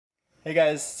Hey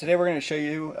guys, today we're going to show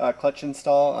you a clutch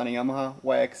install on a Yamaha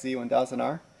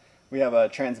YXZ1000R. We have a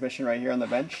transmission right here on the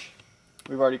bench.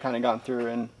 We've already kind of gone through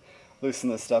and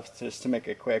loosened this stuff just to make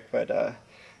it quick, but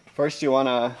first you want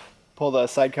to pull the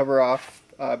side cover off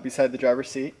beside the driver's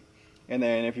seat, and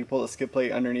then if you pull the skid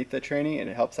plate underneath the tranny,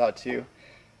 it helps out too.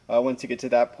 Once you get to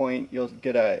that point, you'll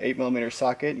get a 8mm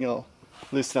socket and you'll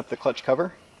loosen up the clutch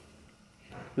cover.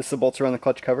 This is the bolts around the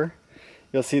clutch cover.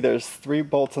 You'll see there's 3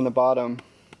 bolts on the bottom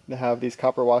that have these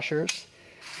copper washers,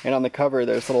 and on the cover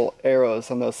there's little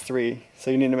arrows on those 3, so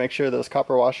you need to make sure those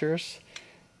copper washers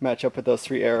match up with those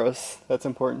 3 arrows. That's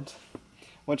important.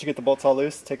 Once you get the bolts all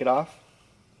loose, take it off.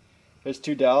 There's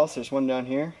 2 dowels. There's one down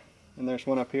here and there's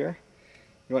one up here.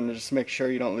 You want to just make sure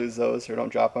you don't lose those or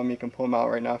don't drop them. You can pull them out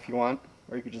right now if you want,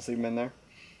 or you could just leave them in there.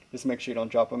 Just make sure you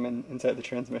don't drop them inside the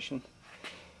transmission.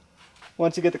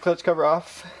 Once you get the clutch cover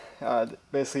off,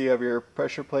 basically you have your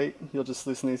pressure plate. You'll just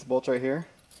loosen these bolts right here.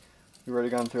 We've already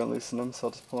gone through and loosened them, so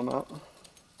I'll just pull them out. It's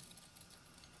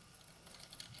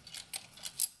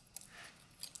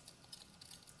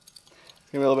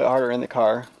going to be a little bit harder in the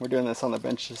car. We're doing this on the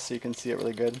bench just so you can see it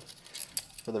really good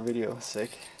for the video's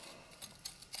sake.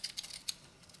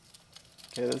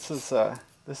 Okay, this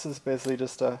is basically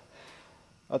just a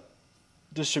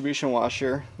distribution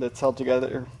washer that's held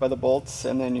together by the bolts,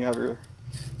 and then you have your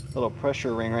little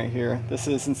pressure ring right here. This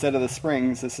is, instead of the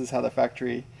springs, this is how the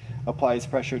factory applies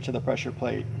pressure to the pressure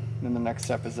plate. And the next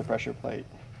step is the pressure plate.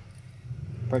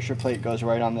 Pressure plate goes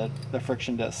right on the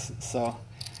friction disc. So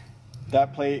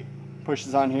that plate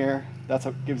pushes on here, that's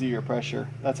what gives you your pressure.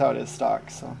 That's how it is stock.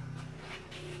 So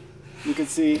you can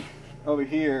see over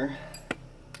here,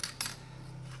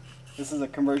 this is a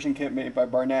conversion kit made by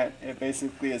Barnett. It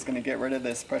basically is going to get rid of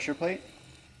this pressure plate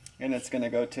and it's going to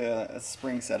go to a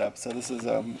spring setup. So this is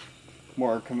a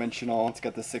more conventional. It's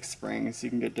got the 6 springs. You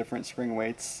can get different spring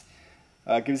weights.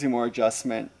 It gives you more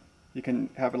adjustment. You can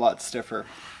have it a lot stiffer.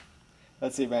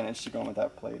 That's the advantage to going with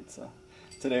that plate. So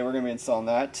today we're going to be installing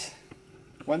that.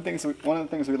 One of the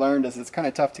things we learned is it's kind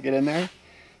of tough to get in there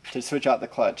to switch out the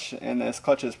clutch, and this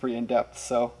clutch is pretty in depth.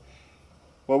 So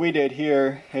what we did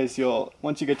here is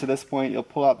once you get to this point, you'll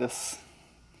pull out this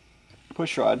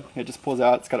push rod. It just pulls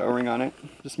out. It's got an O-ring on it.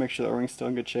 Just make sure the O-ring's still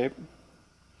in good shape.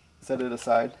 Set it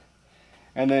aside.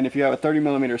 And then if you have a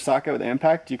 30mm socket with an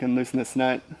impact, you can loosen this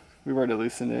nut. We've already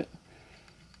loosened it.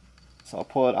 So I'll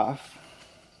pull it off.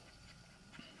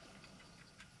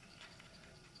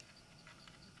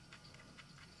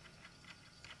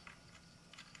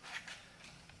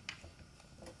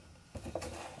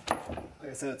 Like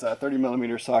I said, it's a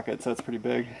 30mm socket, so it's pretty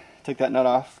big. Take that nut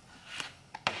off.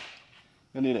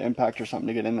 You'll need an impact or something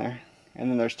to get in there.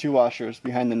 And then there's 2 washers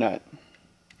behind the nut.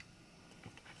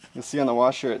 You'll see on the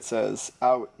washer it says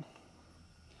out.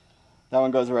 That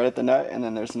one goes right at the nut, and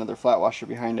then there's another flat washer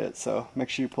behind it. So make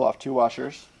sure you pull off 2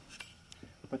 washers.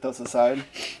 Put those aside.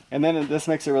 And then this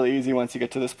makes it really easy once you get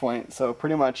to this point. So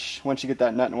pretty much once you get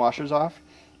that nut and washers off,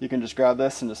 you can just grab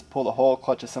this and just pull the whole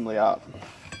clutch assembly out.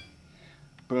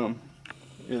 Boom.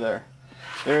 You're there.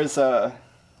 There's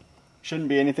shouldn't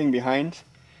be anything behind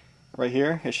right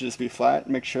here. It should just be flat.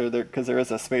 Make sure because there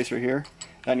is a space right here.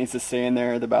 That needs to stay in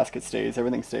there. The basket stays.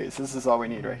 Everything stays. This is all we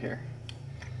need right here.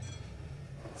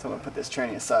 So I'm going to put this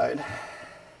tranny aside.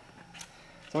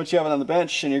 So once you have it on the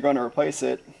bench and you're going to replace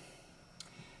it,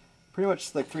 pretty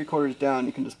much like 3/4 down,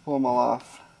 you can just pull them all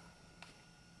off.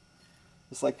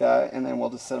 Just like that, and then we'll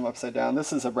just set them upside down.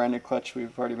 This is a brand new clutch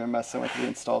we've already been messing with. We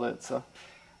installed it, so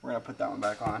we're going to put that one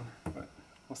back on. But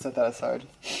we'll set that aside.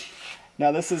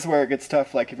 Now this is where it gets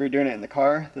tough. Like if you're doing it in the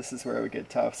car, this is where it would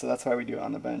get tough. So that's why we do it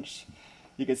on the bench.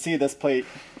 You can see this plate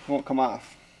won't come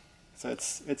off. So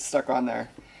it's stuck on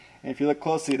there. And if you look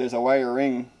closely, there's a wire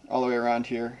ring all the way around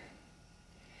here.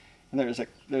 And there's a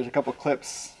couple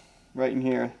clips right in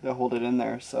here that hold it in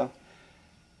there. So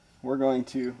we're going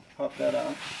to pop that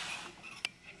out.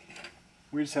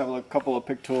 We just have a couple of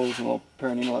pick tools and a little pair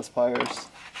of needleless pliers.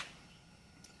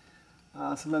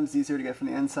 Sometimes it's easier to get from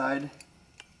the inside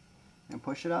and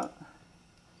push it out.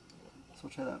 So we'll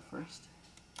try that first.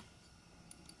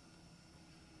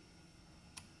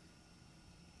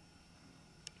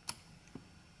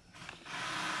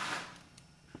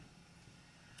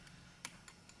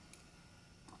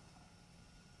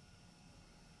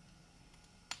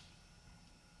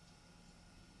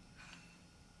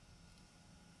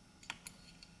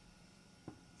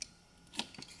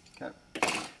 Okay.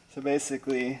 So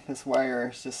basically this wire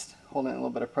is just holding a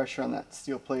little bit of pressure on that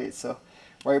steel plate. So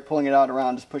while you're pulling it out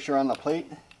around, just push around the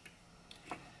plate.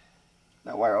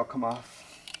 That wire will come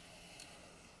off.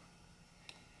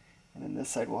 And then this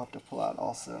side we'll have to pull out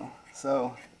also.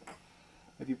 So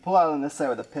If you pull out on this side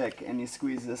with a pick and you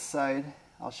squeeze this side,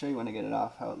 I'll show you when I get it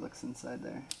off how it looks inside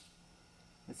there.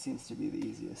 It seems to be the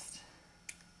easiest.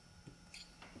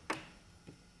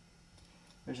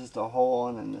 There's just a hole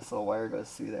and then this little wire goes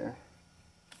through there.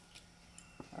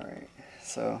 Alright,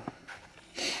 so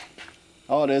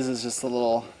all it is just a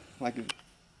little like a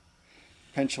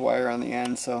pinch wire on the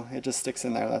end, so it just sticks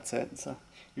in there, that's it. So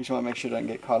you just want to make sure it doesn't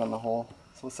get caught on the hole.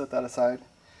 So we'll set that aside.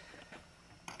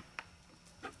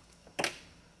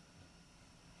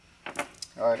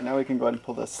 Alright, now we can go ahead and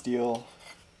pull the steel.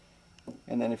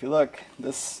 And then if you look,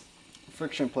 this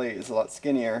friction plate is a lot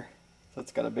skinnier, so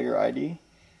it's got a bigger ID.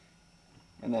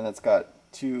 And then it's got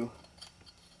two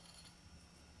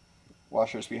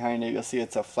washers behind it. You'll see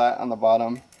it's a flat on the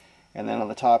bottom, and then on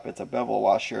the top it's a bevel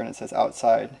washer, and it says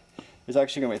outside. There's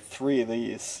actually going to be 3 of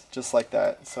these, just like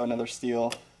that. So another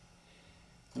steel,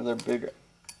 another big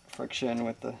friction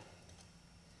with the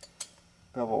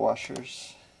bevel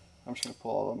washers. I'm just going to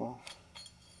pull all of them off.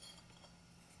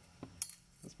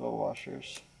 Those bevel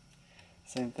washers.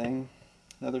 Same thing,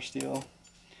 another steel,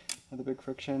 another big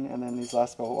friction, and then these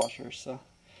last bevel washers. So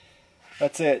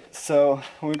that's it. So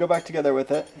when we go back together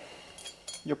with it,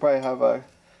 you'll probably have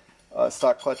a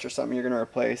stock clutch or something you're going to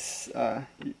replace.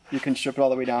 You can strip it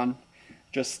all the way down,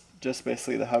 just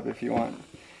basically the hub if you want.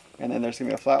 And then there's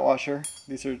going to be a flat washer.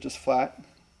 These are just flat.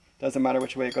 Doesn't matter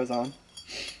which way it goes on.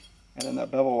 And then that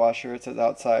bevel washer, it says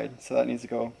outside, so that needs to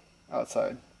go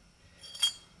outside.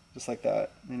 Just like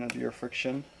that. You know, do your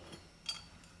friction.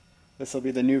 This will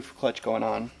be the new clutch going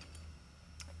on.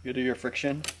 You do your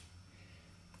friction,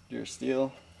 do your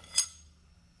steel,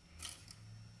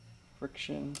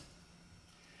 friction,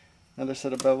 another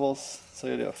set of bevels, so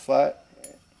you do a flat,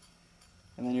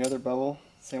 and then your other bevel,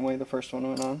 same way the first one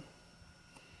went on.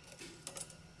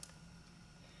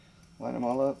 Line them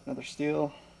all up, another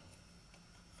steel,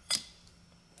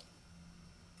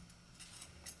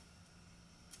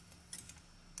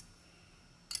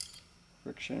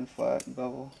 friction, flat, and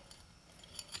bevel.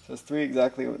 So it's 3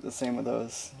 exactly the same with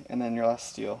those, and then your last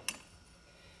steel.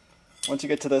 Once you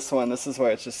get to this one, this is why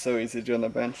it's just so easy to do on the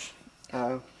bench.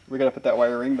 We got to put that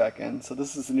wire ring back in. So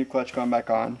this is the new clutch going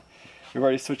back on. We've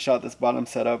already switched out this bottom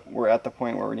setup. We're at the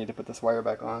point where we need to put this wire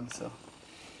back on. So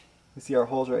you see our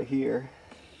holes right here.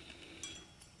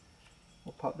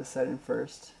 We'll pop this side in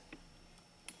first.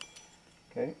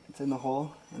 Okay, it's in the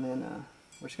hole, and then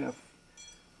we're just going to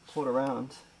pull it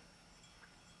around,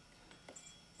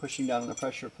 pushing down on the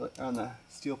pressure plate, on the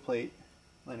steel plate,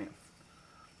 letting it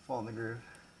fall in the groove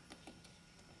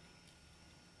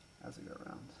as we go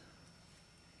around.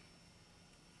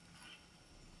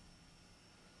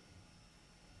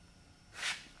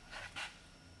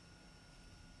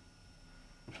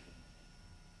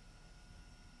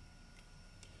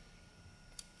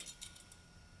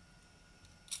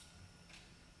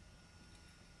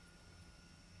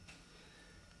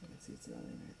 You can see it's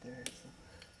running right there. So.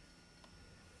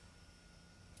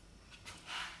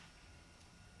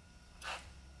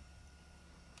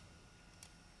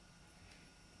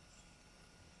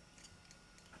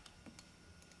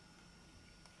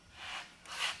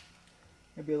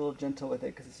 Be a little gentle with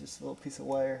it because it's just a little piece of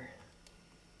wire.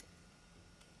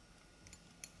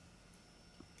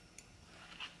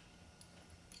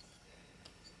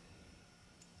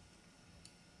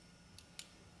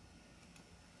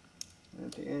 And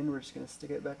at the end, we're just going to stick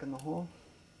it back in the hole.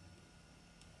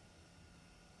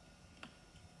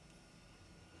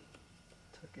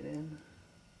 Tuck it in.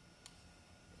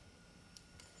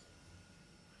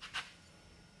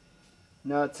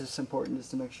 Now it's just important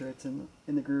just to make sure it's in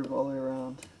the groove all the way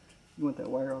around. You want that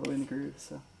wire all the way in the groove,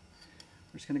 so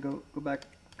we're just going to go back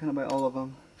kind of by all of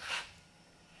them,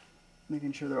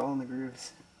 making sure they're all in the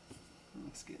grooves. That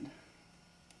looks good.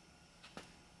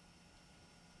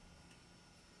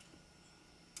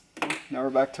 Now we're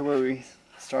back to where we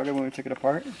started when we took it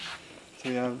apart. So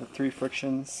we have the 3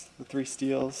 frictions, the 3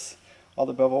 steels, all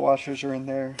the bevel washers are in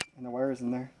there, and the wires in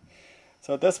there.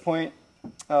 So at this point,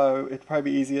 it'd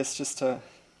probably be easiest just to,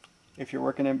 if you're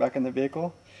working it back in the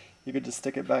vehicle, you could just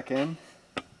stick it back in,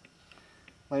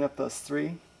 line up those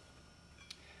 3.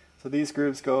 So these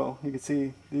grooves go, you can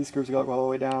see these grooves go all the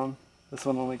way down. This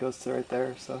one only goes to right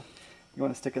there, so you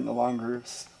want to stick it in the long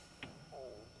grooves.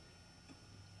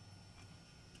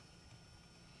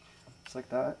 Just like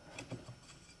that.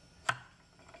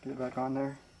 Get it back on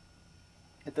there.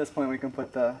 At this point we can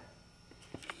put the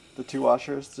 2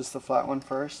 washers, just the flat one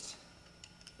first,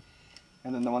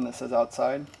 and then the one that says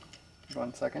outside, go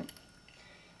on second.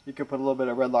 You could put a little bit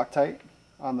of red Loctite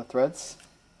on the threads,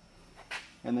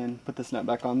 and then put this nut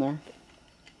back on there.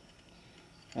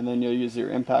 And then you'll use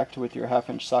your impact with your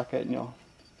 1/2-inch socket, and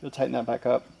you'll tighten that back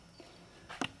up.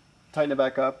 tighten it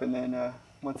back up, and then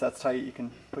once that's tight, you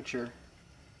can put your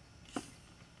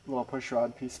little push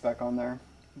rod piece back on there.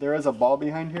 There is a ball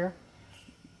behind here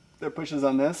that pushes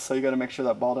on this, so you got to make sure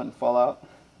that ball doesn't fall out.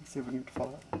 Let's see if we can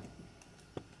fall out.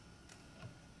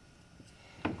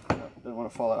 No, doesn't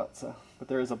want to fall out. So, but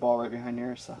there is a ball right behind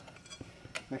here, so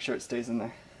make sure it stays in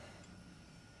there.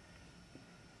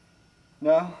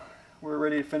 Now we're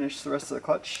ready to finish the rest of the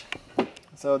clutch.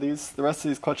 So the rest of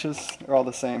these clutches are all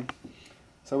the same.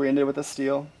 So we ended with the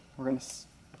steel. We're going to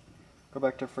go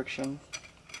back to friction.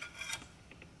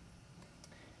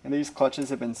 And these clutches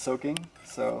have been soaking,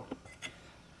 so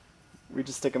we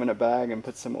just stick them in a bag and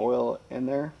put some oil in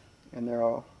there, and they're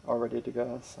all ready to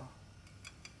go. So.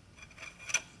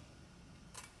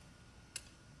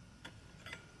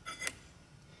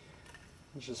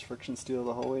 It's just friction steel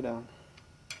the whole way down.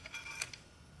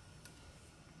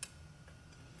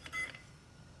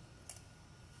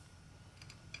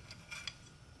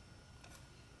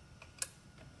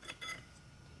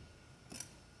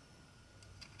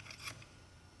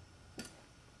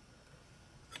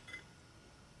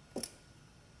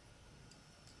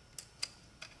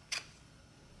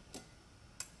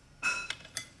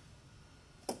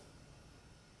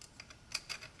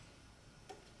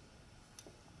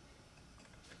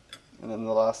 And then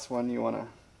the last one, you want to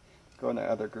go in the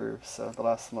other groove. So the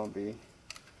last one will be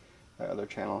the other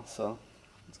channel. So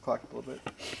let's clock it a little bit.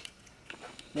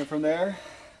 And then from there,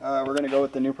 we're going to go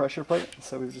with the new pressure plate.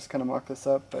 So we've just kind of mocked this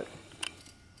up, but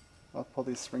I'll pull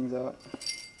these springs out.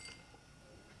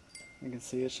 You can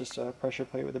see it's just a pressure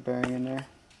plate with a bearing in there.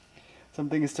 Some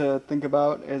things to think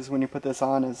about is when you put this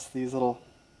on is these little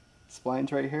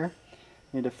splines right here.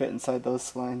 You need to fit inside those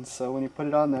splines. So when you put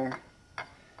it on there,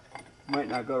 might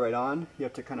not go right on. You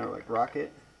have to kind of like rock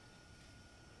it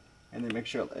and then make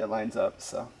sure it lines up.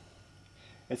 So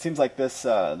it seems like this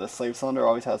the slave cylinder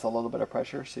always has a little bit of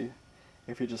pressure, so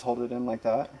if you just hold it in like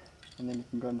that, and then you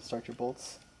can go ahead and start your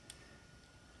bolts.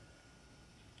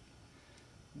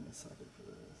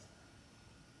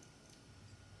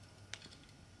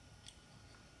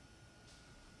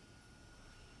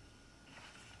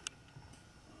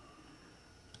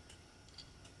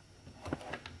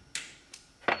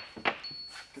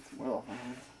 Get some oil off my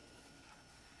hands.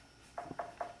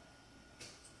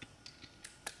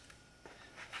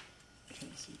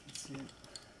 Trying to see if you can see it.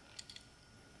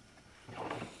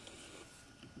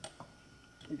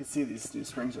 You can see these new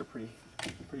springs are pretty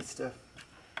stiff.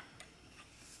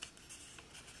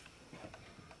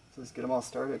 So just get them all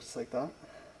started just like that.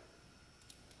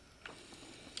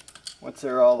 Once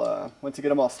you get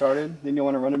them all started, then you'll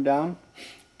want to run them down,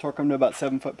 torque them to about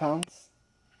 7 foot-pounds.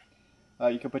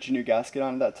 You can put your new gasket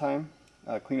on at that time,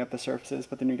 clean up the surfaces,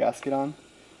 put the new gasket on,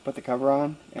 put the cover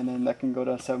on, and then that can go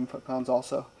to 7 foot-pounds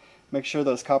also. Make sure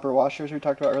those copper washers we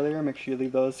talked about earlier, make sure you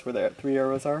leave those where the 3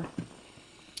 arrows are.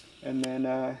 And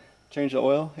then change the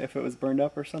oil if it was burned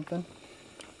up or something,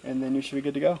 and then you should be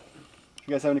good to go. If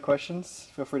you guys have any questions,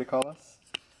 feel free to call us.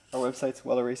 Our website's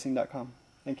welleracing.com.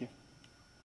 Thank you.